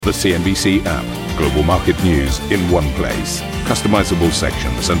The CNBC app. Global market news in one place. Customizable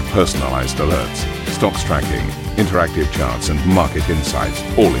sections and personalized alerts. Stocks tracking, interactive charts and market insights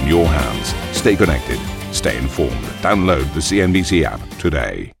all in your hands. Stay connected. Stay informed. Download the CNBC app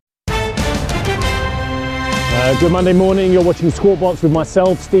today. Good Monday morning. You're watching Squawk Box with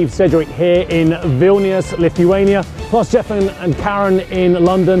myself, Steve Sedgwick, here in Vilnius, Lithuania, plus Jeff and Karen in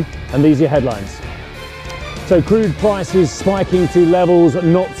London. And these are your headlines. So crude prices spiking to levels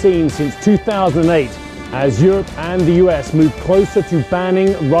not seen since 2008 as Europe and the US move closer to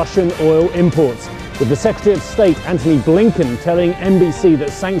banning Russian oil imports, with the Secretary of State Antony Blinken telling NBC that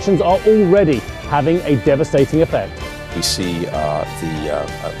sanctions are already having a devastating effect. We see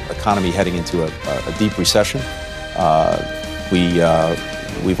the economy heading into a deep recession.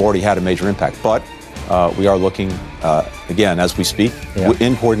 We've already had a major impact, but we are looking, again, as we speak,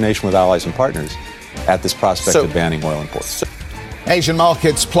 in coordination with allies and partners, at this prospect of banning oil imports. Asian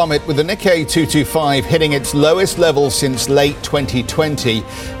markets plummet, with the Nikkei 225 hitting its lowest level since late 2020,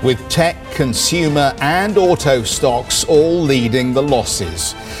 with tech, consumer and auto stocks all leading the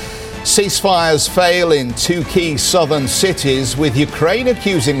losses. Ceasefires fail in two key southern cities, with Ukraine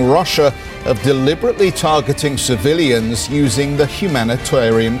accusing Russia of deliberately targeting civilians using the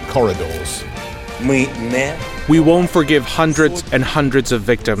humanitarian corridors. We won't forgive hundreds and hundreds of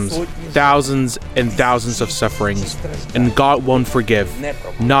victims, thousands and thousands of sufferings, and God won't forgive.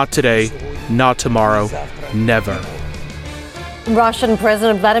 Not today, not tomorrow, never. Russian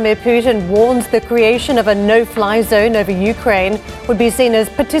President Vladimir Putin warns the creation of a no-fly zone over Ukraine would be seen as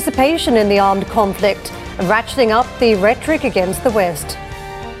participation in the armed conflict, ratcheting up the rhetoric against the West.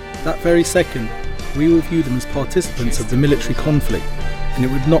 That very second, we will view them as participants of the military conflict, and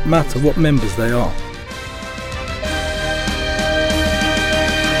it would not matter what members they are.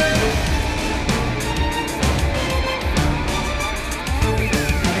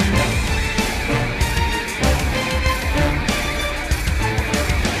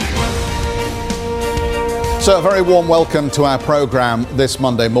 So a very warm welcome to our programme this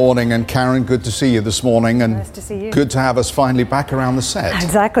Monday morning. And Karen, good to see you this morning. And nice to see you. Good to have us finally back around the set.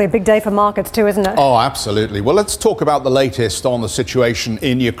 Exactly. A big day for markets too, isn't it? Oh, absolutely. Well, let's talk about the latest on the situation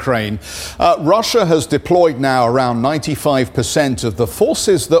in Ukraine. Russia has deployed now around 95% of the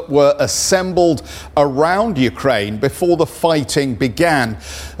forces that were assembled around Ukraine before the fighting began,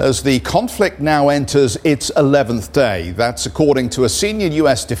 as the conflict now enters its 11th day. That's according to a senior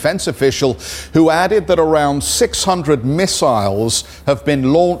US defense official who added that around 600 missiles have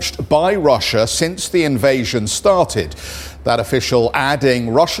been launched by Russia since the invasion started. That official adding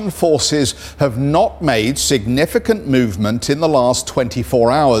Russian forces have not made significant movement in the last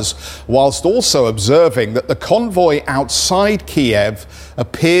 24 hours, whilst also observing that the convoy outside Kiev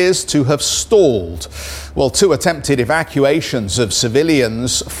appears to have stalled. Well, two attempted evacuations of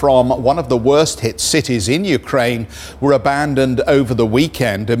civilians from one of the worst hit cities in Ukraine were abandoned over the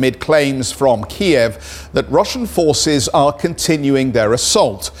weekend amid claims from Kiev that Russian forces are continuing their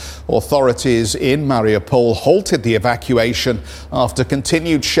assault. Authorities in Mariupol halted the evacuation after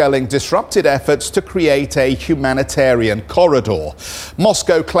continued shelling disrupted efforts to create a humanitarian corridor.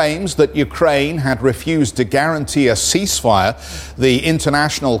 Moscow claims that Ukraine had refused to guarantee a ceasefire. The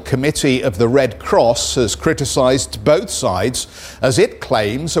International Committee of the Red Cross has criticised both sides, as it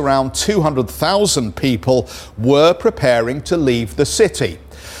claims around 200,000 people were preparing to leave the city.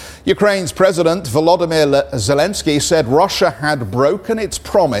 Ukraine's President Volodymyr Zelensky said Russia had broken its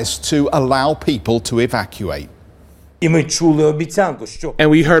promise to allow people to evacuate. And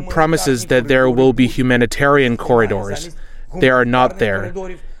we heard promises that there will be humanitarian corridors. They are not there.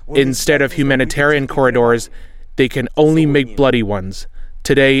 Instead of humanitarian corridors, they can only make bloody ones.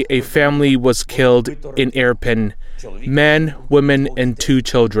 Today, a family was killed in Irpin. Men, women, and 2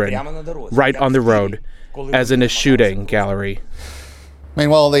 children, right on the road, as in a shooting gallery.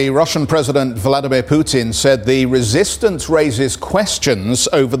 Meanwhile, the Russian President Vladimir Putin said the resistance raises questions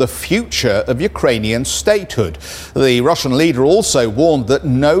over the future of Ukrainian statehood. The Russian leader also warned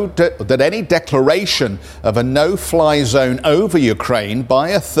that any declaration of a no-fly zone over Ukraine by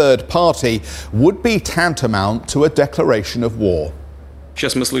a third party would be tantamount to a declaration of war.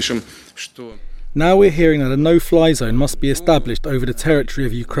 Now we're hearing that a no-fly zone must be established over the territory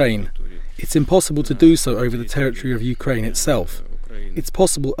of Ukraine. It's impossible to do so over the territory of Ukraine itself. It's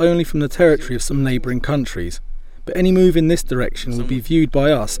possible only from the territory of some neighbouring countries. But any move in this direction would be viewed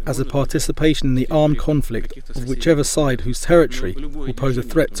by us as a participation in the armed conflict of whichever side whose territory will pose a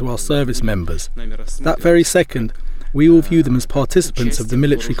threat to our service members. That very second, we will view them as participants of the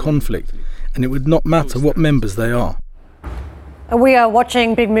military conflict, and it would not matter what members they are. We are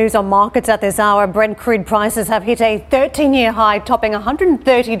watching big moves on markets at this hour. Brent crude prices have hit a 13-year high, topping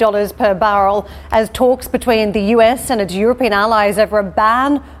 $130 per barrel as talks between the US and its European allies over a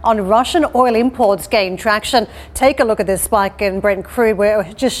ban on Russian oil imports gain traction. Take a look at this spike in Brent crude. We're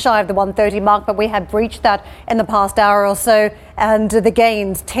just shy of the 130 mark, but we have breached that in the past hour or so. And the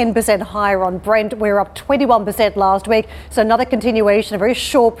gains 10% higher on Brent. We're up 21% last week. So another continuation, a very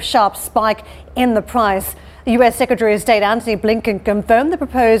sharp spike in the price. The US Secretary of State Antony Blinken confirmed the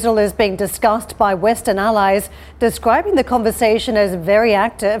proposal is being discussed by Western allies, describing the conversation as very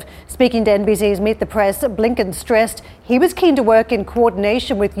active. Speaking to NBC's Meet the Press, Blinken stressed he was keen to work in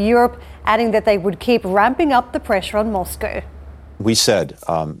coordination with Europe, adding that they would keep ramping up the pressure on Moscow. We said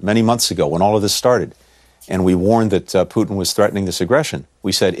many months ago when all of this started, and we warned that Putin was threatening this aggression,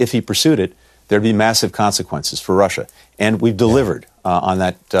 we said if he pursued it, there'd be massive consequences for Russia. And we've delivered on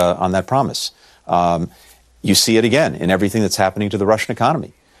that promise. You see it again in everything that's happening to the Russian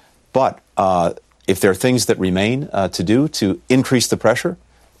economy. But if there are things that remain to do to increase the pressure,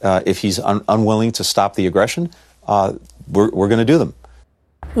 if he's unwilling to stop the aggression, we're going to do them.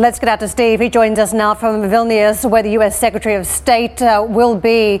 Let's get out to Steve. He joins us now from Vilnius, where the US Secretary of State will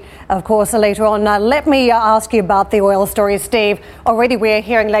be, of course, later on. Let me ask you about the oil story, Steve. Already we're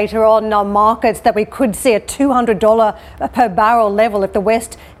hearing later on markets that we could see a $200 per barrel level if the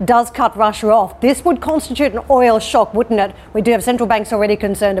West does cut Russia off. This would constitute an oil shock, wouldn't it? We do have central banks already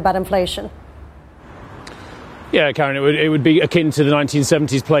concerned about inflation. Yeah, Karen, it would be akin to the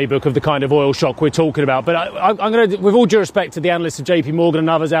 1970s playbook of the kind of oil shock we're talking about. But I'm going to, with all due respect to the analysts of JP Morgan and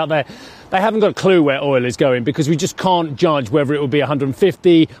others out there, they haven't got a clue where oil is going because we just can't judge whether it will be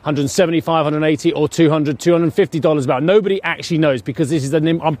 150, 175, 180 or $200, $250 a barrel. Nobody actually knows because this is an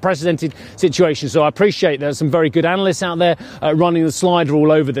unprecedented situation. So I appreciate there's some very good analysts out there running the slider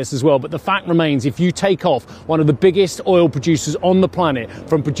all over this as well. But the fact remains, if you take off one of the biggest oil producers on the planet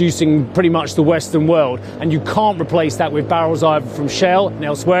from producing pretty much the Western world, and you can't replace that with barrels either from Shell and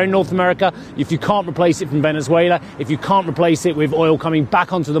elsewhere in North America, if you can't replace it from Venezuela, if you can't replace it with oil coming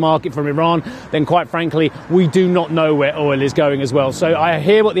back onto the market from Iran, then quite frankly, we do not know where oil is going as well. So I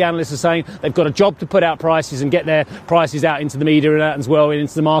hear what the analysts are saying. They've got a job to put out prices and get their prices out into the media and out as well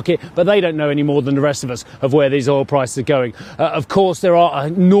into the market, but they don't know any more than the rest of us of where these oil prices are going. Of course, there are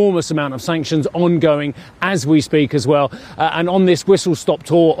an enormous amount of sanctions ongoing as we speak as well. And on this whistle-stop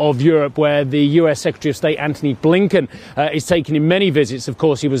tour of Europe, where the US Secretary of State Antony Blinken is taking in many visits. Of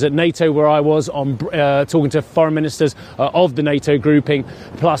course, he was at NATO, where I was, on talking to foreign ministers of the NATO grouping,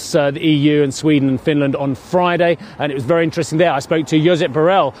 plus the EU and Sweden and Finland on Friday. And it was very interesting there. I spoke to Josep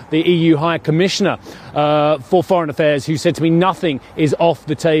Borrell, the EU High Commissioner for Foreign Affairs, who said to me nothing is off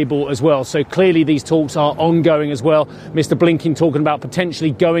the table as well. So clearly these talks are ongoing as well. Mr. Blinken talking about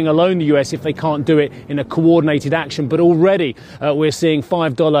potentially going alone, the US, if they can't do it in a coordinated action. But already we're seeing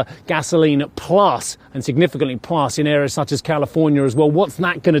 $5 gasoline plus, and significantly plus in areas such as California as well. What's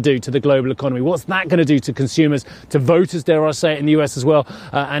that going to do to the global economy? What's that going to do to consumers, to voters, dare I say it, in the US as well,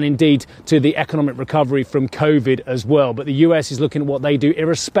 and indeed to the economic recovery from COVID as well? But the US is looking at what they do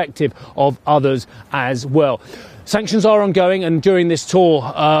irrespective of others as well. Sanctions are ongoing, and during this tour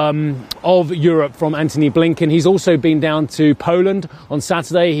of Europe from Antony Blinken, he's also been down to Poland on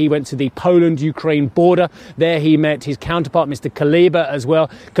Saturday. He went to the Poland-Ukraine border. There he met his counterpart, Mr. Kuleba, as well.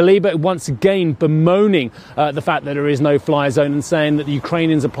 Kuleba once again bemoaning the fact that there is no fly zone and saying that the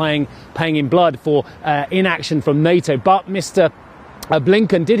Ukrainians are paying in blood for inaction from NATO. But Mr.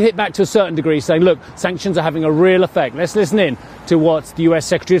 Blinken did hit back to a certain degree, saying, look, sanctions are having a real effect. Let's listen in to what the US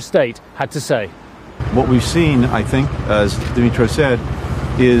Secretary of State had to say. What we've seen, I think, as Dimitro said,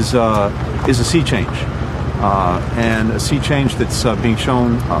 is a sea change, and a sea change that's being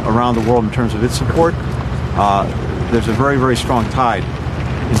shown around the world in terms of its support. There's a very, very strong tide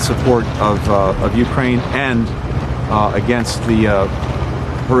in support of Ukraine and against the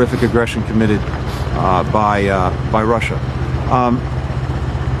horrific aggression committed by Russia.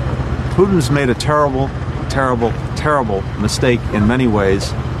 Putin's made a terrible, terrible, terrible mistake in many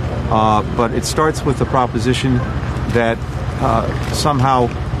ways. But it starts with the proposition that somehow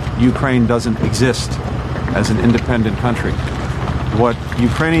Ukraine doesn't exist as an independent country. What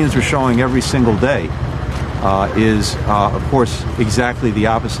Ukrainians are showing every single day is, of course, exactly the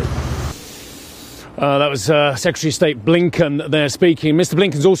opposite. That was Secretary of State Blinken there speaking. Mr.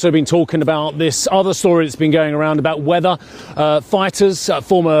 Blinken's also been talking about this other story that's been going around about whether fighters,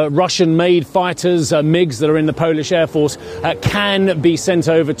 former Russian-made fighters, MiGs that are in the Polish Air Force, can be sent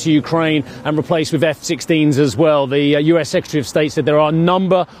over to Ukraine and replaced with F-16s as well. The US Secretary of State said there are a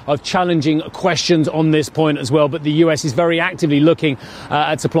number of challenging questions on this point as well, but the US is very actively looking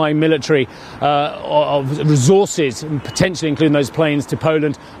at supplying military of resources, potentially including those planes, to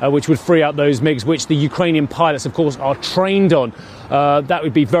Poland, which would free up those MiGs, which the Ukrainian pilots, of course, are trained on. That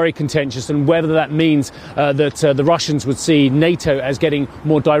would be very contentious, and whether that means that the Russians would see NATO as getting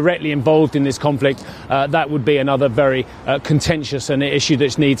more directly involved in this conflict, that would be another very contentious and issue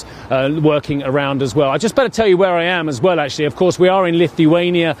that needs working around as well. I just better tell you where I am as well, actually. Of course, we are in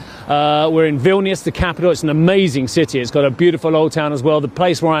Lithuania. We're in Vilnius, the capital. It's an amazing city. It's got a beautiful old town as well. The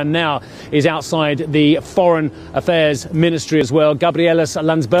place where I am now is outside the Foreign Affairs Ministry as well. Gabrielis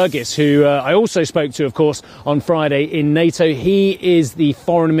Landsbergis, who I also spoke to, of course, on Friday in NATO. He is the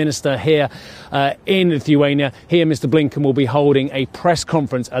foreign minister here in Lithuania. Here, Mr. Blinken will be holding a press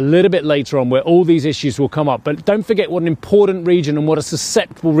conference a little bit later on where all these issues will come up. But don't forget what an important region and what a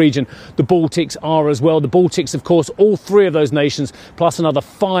susceptible region the Baltics are as well. The Baltics, of course, all three of those nations, plus another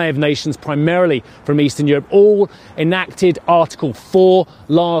 5 nations, primarily from Eastern Europe, all enacted Article 4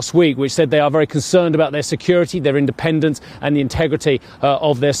 last week, which said they are very concerned about their security, their independence and the integrity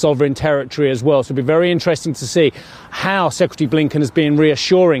of their sovereign territory as well. So it'll be very interesting to see how Secretary Blinken has been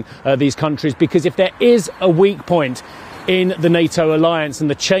reassuring these countries, because if there is a weak point in the NATO alliance and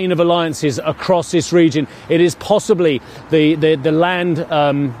the chain of alliances across this region, it is possibly the land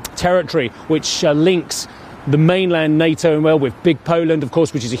territory which links the mainland NATO, and well, with big Poland, of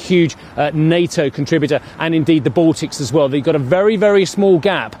course, which is a huge NATO contributor, and indeed the Baltics as well. They've got a very, very small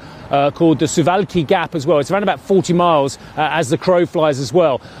gap called the Suwalki Gap as well. It's around about 40 miles as the crow flies as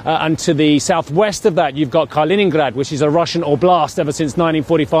well. And to the southwest of that, you've got Kaliningrad, which is a Russian oblast ever since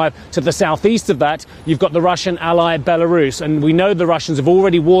 1945. To the southeast of that, you've got the Russian ally Belarus. And we know the Russians have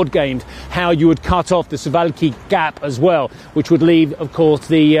already war-gamed how you would cut off the Suwalki Gap as well, which would leave, of course,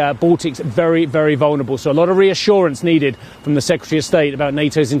 the Baltics very, very vulnerable. So a lot of reassurance needed from the Secretary of State about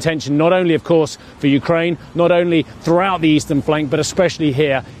NATO's intention, not only, of course, for Ukraine, not only throughout the eastern flank, but especially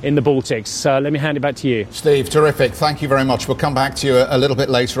here in the Baltics. Let me hand it back to you. Steve, terrific. Thank you very much. We'll come back to you a little bit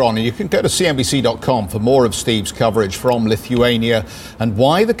later on. And you can go to cnbc.com for more of Steve's coverage from Lithuania and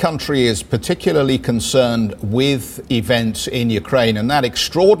why the country is particularly concerned with events in Ukraine and that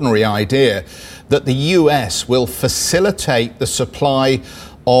extraordinary idea that the US will facilitate the supply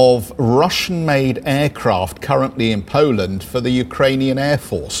of Russian-made aircraft currently in Poland for the Ukrainian Air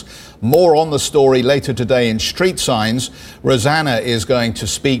Force. More on the story later today in Street Signs. Rosanna is going to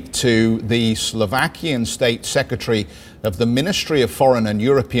speak to the Slovakian State Secretary of the Ministry of Foreign and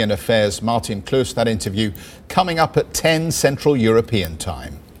European Affairs, Martin Klus. That interview coming up at 10 Central European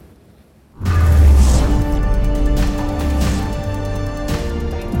Time.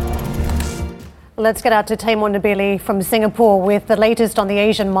 Let's get out to Taimur Nabili from Singapore with the latest on the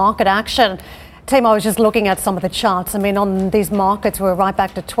Asian market action. Taimur, I was just looking at some of the charts. I mean, on these markets, we're right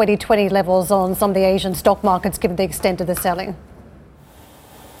back to 2020 levels on some of the Asian stock markets, given the extent of the selling.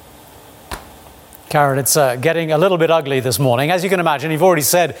 Karen, it's getting a little bit ugly this morning. As you can imagine, you've already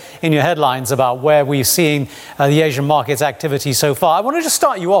said in your headlines about where we've seen the Asian markets activity so far. I want to just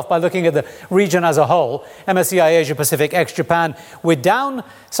start you off by looking at the region as a whole. MSCI Asia Pacific ex-Japan, we're down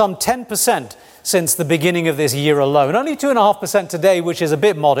some 10% since the beginning of this year alone. Only 2.5% today, which is a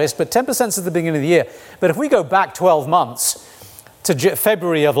bit modest, but 10% since the beginning of the year. But if we go back 12 months to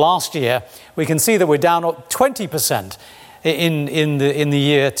February of last year, we can see that we're down 20% in the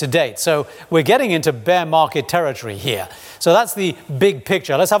year to date. So we're getting into bear market territory here. So that's the big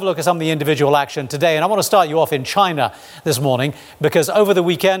picture. Let's have a look at some of the individual action today. And I want to start you off in China this morning, because over the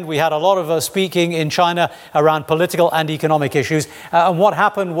weekend we had a lot of speaking in China around political and economic issues. And what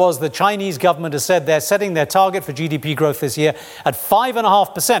happened was the Chinese government has said they're setting their target for GDP growth this year at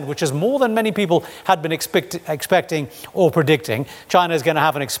 5.5%, which is more than many people had been expecting or predicting. China is going to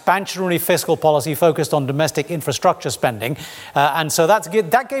have an expansionary fiscal policy focused on domestic infrastructure spending. And so that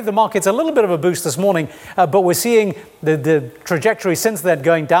gave the markets a little bit of a boost this morning. But we're seeing the trajectory since then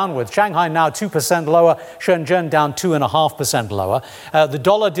going downwards. Shanghai now 2% lower, Shenzhen down 2.5% lower. The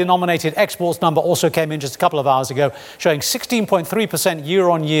dollar-denominated exports number also came in just a couple of hours ago, showing 16.3%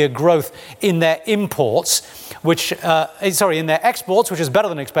 year-on-year growth in their imports, in their exports, which is better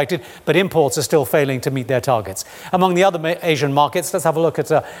than expected, but imports are still failing to meet their targets. Among the other Asian markets, let's have a look at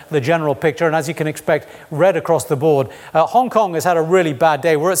the general picture. And as you can expect, red across the board. Hong Kong has had a really bad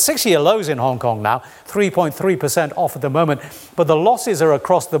day. We're at 6-year lows in Hong Kong now, 3.3% off at the moment. moment. But the losses are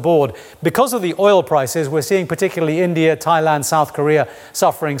across the board. Because of the oil prices, we're seeing particularly India, Thailand, South Korea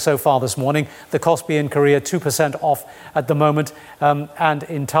suffering so far this morning. The Kospi in Korea 2% off at the moment, and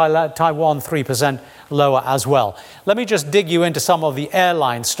in Taiwan 3% lower as well. Let me just dig you into some of the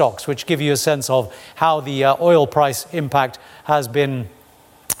airline stocks, which give you a sense of how the oil price impact has been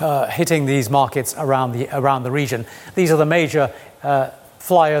hitting these markets around the region. These are the major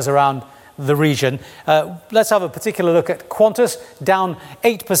flyers around the region. Let's have a particular look at Qantas, down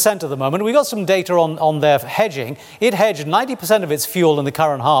 8% at the moment. We got some data on their hedging. It hedged 90% of its fuel in the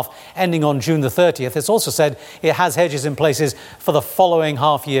current half, ending on June the 30th. It's also said it has hedges in places for the following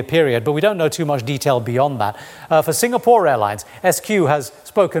half-year period, but we don't know too much detail beyond that. For Singapore Airlines, SQ has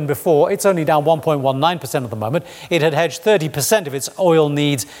spoken before. It's only down 1.19% at the moment. It had hedged 30% of its oil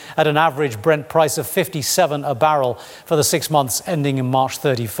needs at an average Brent price of $57 a barrel for the 6 months ending in March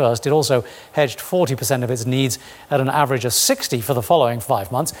 31st. It also hedged 40% of its needs at an average of $60 for the following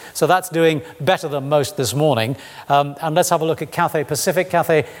 5 months. So that's doing better than most this morning. And let's have a look at Cathay Pacific.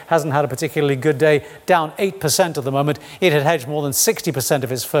 Cathay hasn't had a particularly good day, down 8% at the moment. It had hedged more than 60%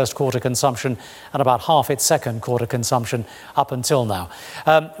 of its first quarter consumption and about half its second quarter consumption up until now.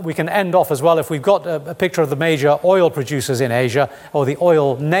 We can end off as well, if we've got a picture of the major oil producers in Asia, or the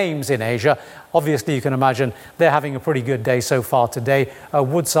oil names in Asia. Obviously, you can imagine they're having a pretty good day so far today.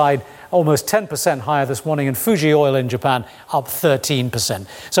 Woodside almost 10% higher this morning, and Fuji Oil in Japan up 13%.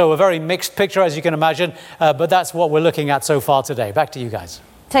 So a very mixed picture, as you can imagine, but that's what we're looking at so far today. Back to you guys.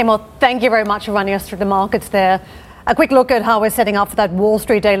 Taimur, thank you very much for running us through the markets there. A quick look at how we're setting up for that Wall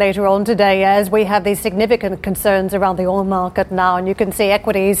Street day later on today, as we have these significant concerns around the oil market now, and you can see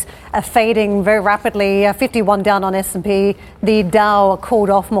equities are fading very rapidly. 51 down on S&P. The Dow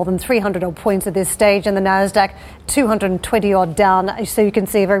called off more than 300 odd points at this stage, and the Nasdaq 220 odd down. So you can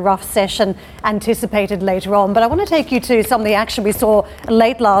see a very rough session anticipated later on. But I want to take you to some of the action we saw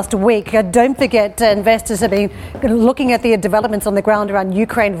late last week. Don't forget, investors have been looking at the developments on the ground around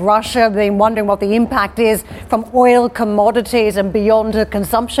Ukraine, Russia, been wondering what the impact is from oil, commodities and beyond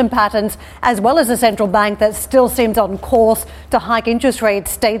consumption patterns, as well as a central bank that still seems on course to hike interest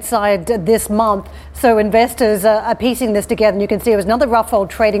rates stateside this month. So investors are piecing this together, and you can see it was another rough old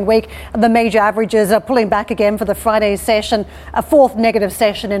trading week. The major averages are pulling back again for the Friday session, a fourth negative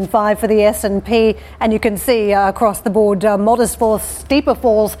session in 5 for the S&P, and you can see across the board modest falls, steeper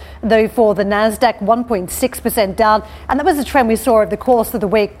falls though for the Nasdaq, 1.6% down, and that was a trend we saw over the course of the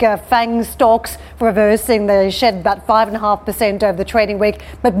week. FANG stocks reversing, they shed about 5.5% over the trading week,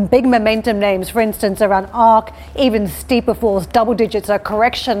 but big momentum names, for instance, around ARC, even steeper falls, double digits, a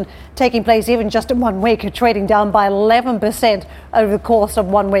correction taking place even just in 1 week, trading down by 11% over the course of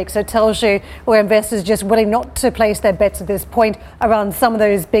 1 week. So it tells you where investors are just willing not to place their bets at this point around some of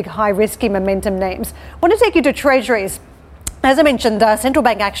those big high risky momentum names. I want to take you to treasuries. As I mentioned, central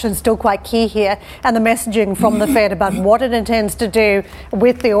bank action is still quite key here, and the messaging from the Fed about what it intends to do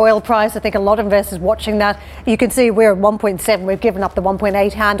with the oil price. I think a lot of investors watching that. You can see we're at 1.7. We've given up the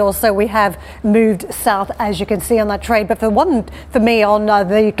 1.8 handle, so we have moved south, as you can see on that trade. But the one for me on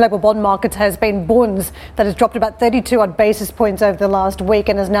the global bond markets has been bonds, that has dropped about 32 odd basis points over the last week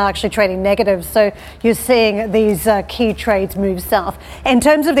and is now actually trading negative. So you're seeing these key trades move south. In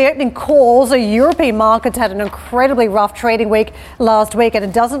terms of the opening calls, the European markets had an incredibly rough trading week last week, and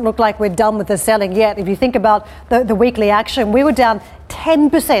it doesn't look like we're done with the selling yet. If you think about the weekly action, we were down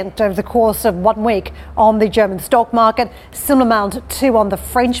 10% over the course of 1 week on the German stock market, similar amount too on the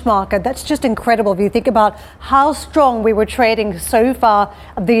French market. That's just incredible if you think about how strong we were trading so far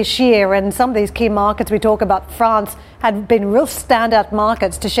this year. And some of these key markets we talk about, France, had been real standout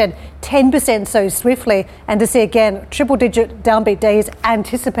markets to shed 10% so swiftly, and to see again triple-digit downbeat days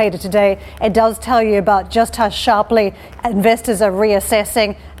anticipated today. It does tell you about just how sharply investors are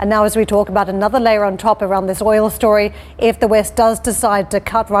reassessing. And now as we talk about another layer on top around this oil story, if the West does decide to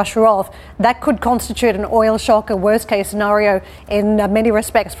cut Russia off, that could constitute an oil shock, a worst case scenario in many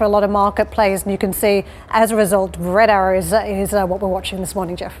respects for a lot of market players. And you can see as a result, red arrow is what we're watching this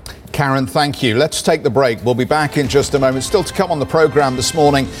morning, Jeff. Karen, thank you. Let's take the break. We'll be back in just a moment. Still to come on the programme this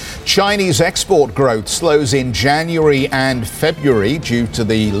morning, Chinese export growth slows in January and February due to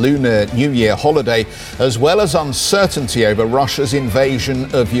the Lunar New Year holiday, as well as uncertainty over Russia's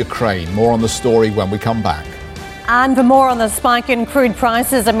invasion of Ukraine. More on the story when we come back. And for more on the spike in crude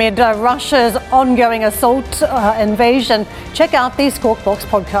prices amid Russia's ongoing assault invasion, check out the Squawk Box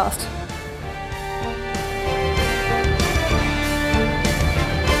podcast.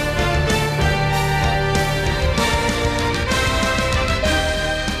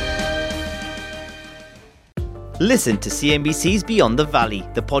 Listen to CNBC's Beyond the Valley,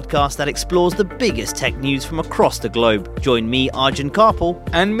 the podcast that explores the biggest tech news from across the globe. Join me, Arjun Karpal.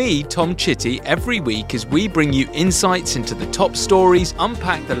 And me, Tom Chitty, every week as we bring you insights into the top stories,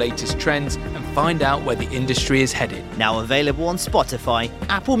 unpack the latest trends, and find out where the industry is headed. Now available on Spotify,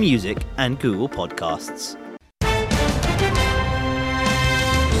 Apple Music, and Google Podcasts.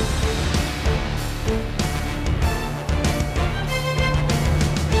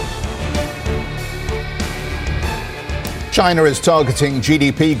 China is targeting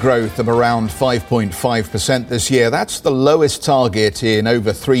GDP growth of around 5.5% this year. That's the lowest target in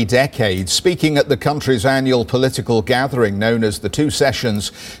over 3 decades. Speaking at the country's annual political gathering known as the Two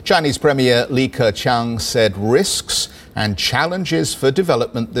Sessions, Chinese Premier Li Keqiang said risks and challenges for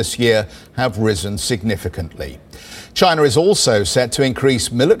development this year have risen significantly. China is also set to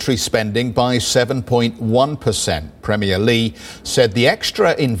increase military spending by 7.1%. Premier Li said the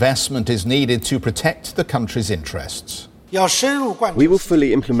extra investment is needed to protect the country's interests. We will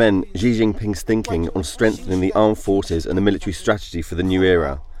fully implement Xi Jinping's thinking on strengthening the armed forces and the military strategy for the new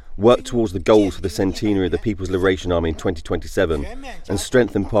era, work towards the goals for the centenary of the People's Liberation Army in 2027, and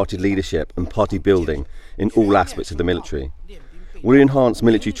strengthen party leadership and party building in all aspects of the military. We'll enhance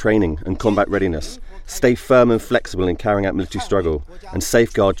military training and combat readiness, stay firm and flexible in carrying out military struggle, and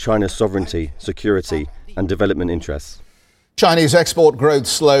safeguard China's sovereignty, security, and development interests. Chinese export growth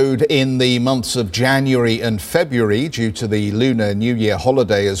slowed in the months of January and February due to the Lunar New Year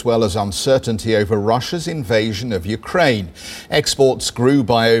holiday as well as uncertainty over Russia's invasion of Ukraine. Exports grew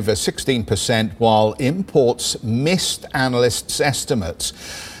by over 16% while imports missed analysts' estimates,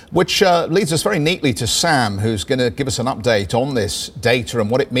 which leads us very neatly to Sam, who's going to give us an update on this data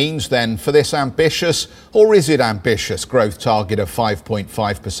and what it means then for this ambitious, or is it ambitious, growth target of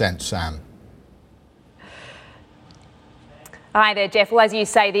 5.5%, Sam. Hi there, Jeff. Well, as you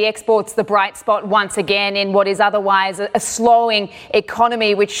say, the exports the bright spot once again in what is otherwise a slowing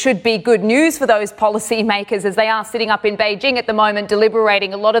economy, which should be good news for those policymakers as they are sitting up in Beijing at the moment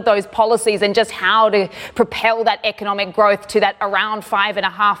deliberating a lot of those policies and just how to propel that economic growth to that around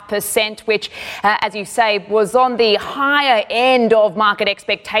 5.5%, which, as you say, was on the higher end of market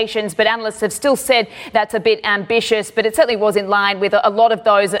expectations. But analysts have still said that's a bit ambitious, but it certainly was in line with a lot of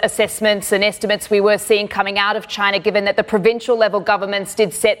those assessments and estimates we were seeing coming out of China, given that the provincial level governments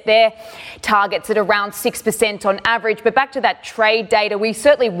did set their targets at around 6% on average. But back to that trade data, we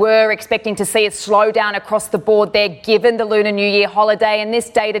certainly were expecting to see a slowdown across the board there, given the Lunar New Year holiday. And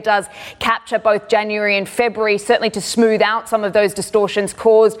this data does capture both January and February, certainly to smooth out some of those distortions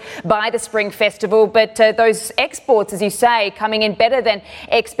caused by the Spring Festival. But those exports, as you say, coming in better than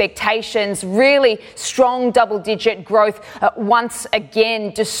expectations, really strong double-digit growth once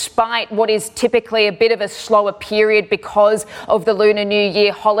again, despite what is typically a bit of a slower period because of the Lunar New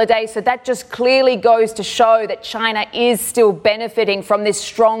Year holiday. So that just clearly goes to show that China is still benefiting from this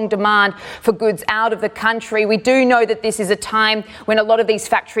strong demand for goods out of the country. We do know that this is a time when a lot of these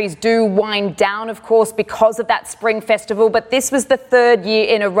factories do wind down, of course, because of that Spring Festival. But this was the 3rd year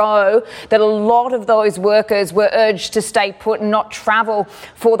in a row that a lot of those workers were urged to stay put and not travel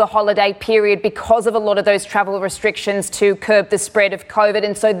for the holiday period because of a lot of those travel restrictions to curb the spread of COVID.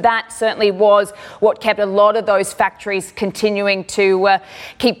 And so that certainly was what kept a lot of those factories continuing to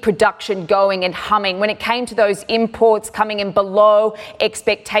keep production going and humming. When it came to those imports coming in below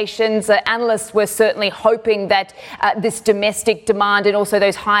expectations, analysts were certainly hoping that this domestic demand and also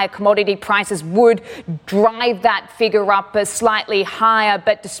those higher commodity prices would drive that figure up slightly higher.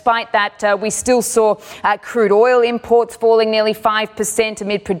 But despite that, we still saw crude oil imports falling nearly 5%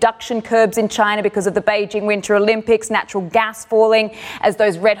 amid production curbs in China because of the Beijing Winter Olympics, natural gas falling as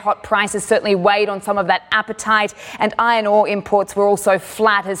those red hot prices certainly weighed on some of that appetite. And iron ore imports were also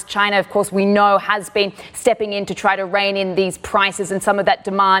flat as China, of course, we know has been stepping in to try to rein in these prices, and some of that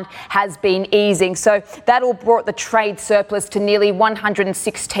demand has been easing. So that all brought the trade surplus to nearly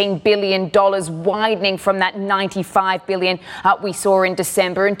 $116 billion, widening from that $95 billion we saw in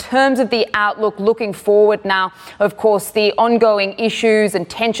December. In terms of the outlook looking forward now, of course, the ongoing issues and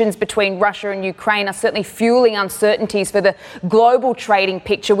tensions between Russia and Ukraine are certainly fueling uncertainties for the global trading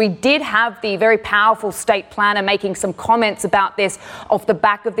picture. We did have the very powerful state planner making some comments about this off the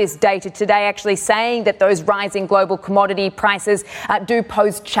back of this data today, actually saying that those rising global commodity prices do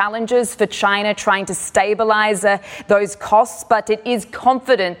pose challenges for China trying to stabilize those costs, but it is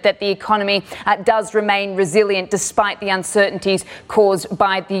confident that the economy does remain resilient despite the uncertainties caused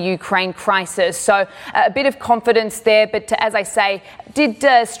by the Ukraine crisis. So a bit of confidence there, but as I say, did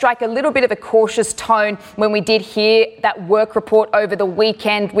strike a little bit of a cautious tone when we did hear that work report over the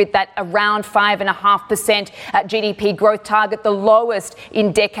weekend with that around 5.5% GDP growth growth target, the lowest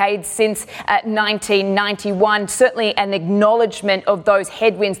in decades since 1991. Certainly an acknowledgement of those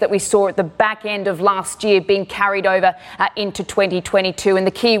headwinds that we saw at the back end of last year being carried over into 2022. And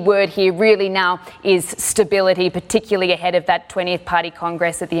the key word here really now is stability, particularly ahead of that 20th Party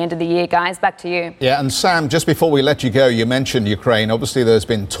Congress at the end of the year. Guys, back to you. Yeah, and Sam, just before we let you go, you mentioned Ukraine. Obviously, there's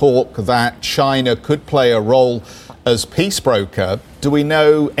been talk that China could play a role as peace broker. Do we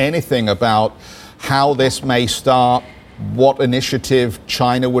know anything about how this may start, what initiative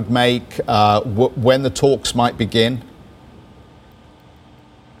China would make, when the talks might begin?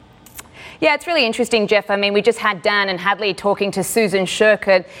 Yeah, it's really interesting, Jeff. I mean, we just had Dan and Hadley talking to Susan Shirk,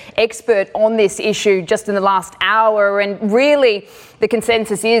 an expert on this issue, just in the last hour. And really, the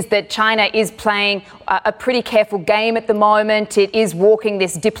consensus is that China is playing a pretty careful game at the moment. It is walking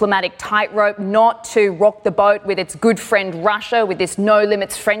this diplomatic tightrope not to rock the boat with its good friend Russia, with this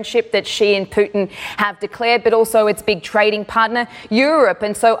no-limits friendship that Xi and Putin have declared, but also its big trading partner, Europe.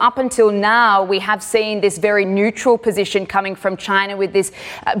 And so up until now, we have seen this very neutral position coming from China with this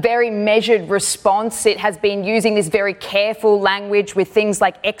very measured response. It has been using this very careful language with things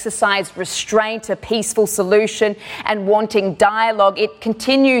like exercise restraint, a peaceful solution, and wanting dialogue. It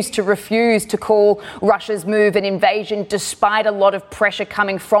continues to refuse to call Russia's move an invasion, despite a lot of pressure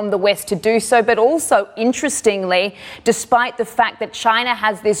coming from the West to do so. But also, interestingly, despite the fact that China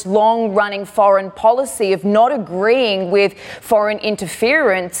has this long-running foreign policy of not agreeing with foreign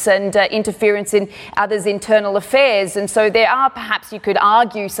interference and interference in others' internal affairs. And so there are, perhaps you could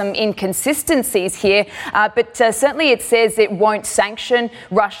argue, some inconsistencies here. But certainly it says it won't sanction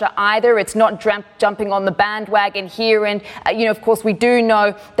Russia either. It's not jumping on the bandwagon here. And, of course, we do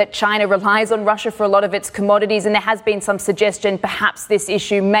know that China relies on Russia for a lot of its commodities, and there has been some suggestion perhaps this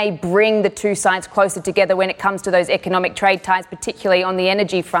issue may bring the two sides closer together when it comes to those economic trade ties, particularly on the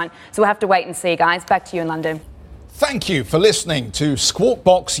energy front. So we'll have to wait and see, guys. Back to you in London. Thank you for listening to Squawk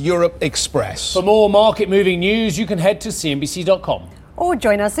Box Europe Express. For more market-moving news, you can head to CNBC.com. Or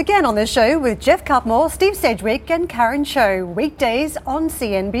join us again on the show with Jeff Cutmore, Steve Sedgwick and Karen Cho, weekdays on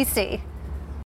CNBC.